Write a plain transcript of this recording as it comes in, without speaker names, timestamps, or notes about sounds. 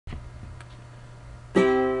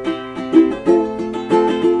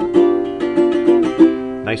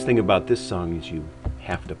Nice thing about this song is you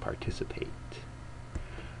have to participate.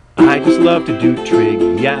 I just love to do trig,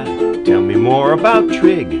 yeah, tell me more about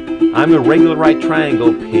trig. I'm a regular right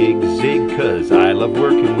triangle pig zig, 'cause I love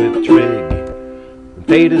working with trig. When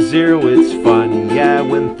theta 0 it's fun, yeah,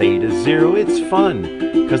 when theta 0 it's fun,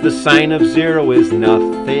 'cause the sine of 0 is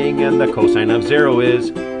nothing and the cosine of 0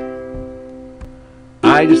 is.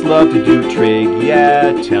 I just love to do trig,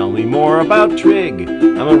 yeah, tell me more about trig.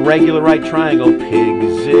 I'm a regular right triangle pig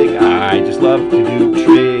zig, I just love to do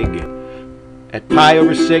trig. At pi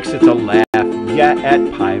over 6 it's a laugh, yeah,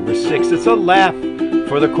 at pi over 6 it's a laugh,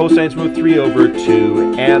 for the cosine's root 3 over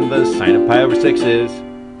 2 and the sine of pi over 6 is.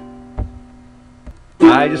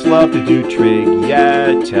 I just love to do trig,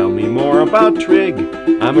 yeah, tell me more about trig.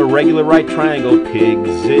 I'm a regular right triangle pig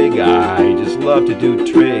zig, I just love to do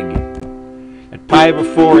trig. At pi over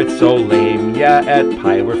 4 it's so lame, yeah, at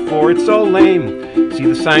pi over 4 it's so lame. See,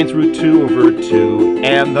 the sine's root 2 over 2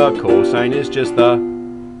 and the cosine is just the.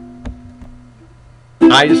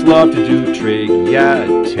 I just love to do trig, yeah,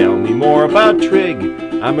 tell me more about trig.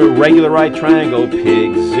 I'm a regular right triangle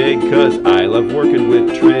pig zig, 'cause I love working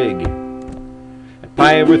with trig. At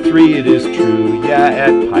pi over 3 it is true, yeah,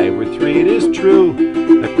 at pi over 3 it is true.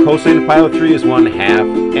 The cosine of pi over 3 is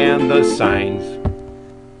 1/2 and the sines.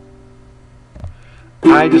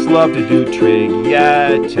 I just love to do trig,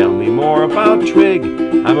 yeah, tell me more about trig.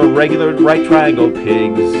 I'm a regular right triangle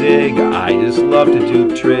pig zig, I just love to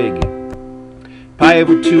do trig. Pi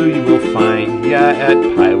over 2 you will find, yeah,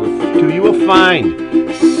 at pi over 2 you will find.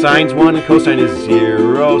 Sine's 1 and cosine is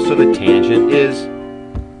 0, so the tangent is.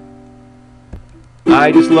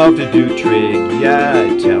 I just love to do trig,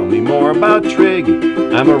 yeah, tell me more about trig.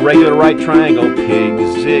 I'm a regular right triangle pig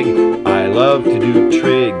zig, I love to do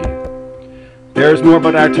trig. There's more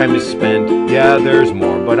but our time is spent, yeah, there's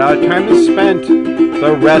more but our time is spent.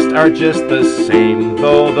 The rest are just the same,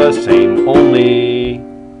 though the same only.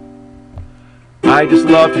 I just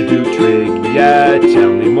love to do trig, yeah, tell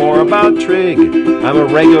me more about trig. I'm a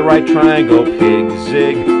regular right triangle pig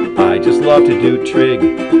zig, I just love to do trig.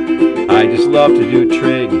 I just love to do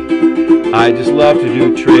trig. I just love to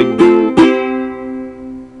do trig.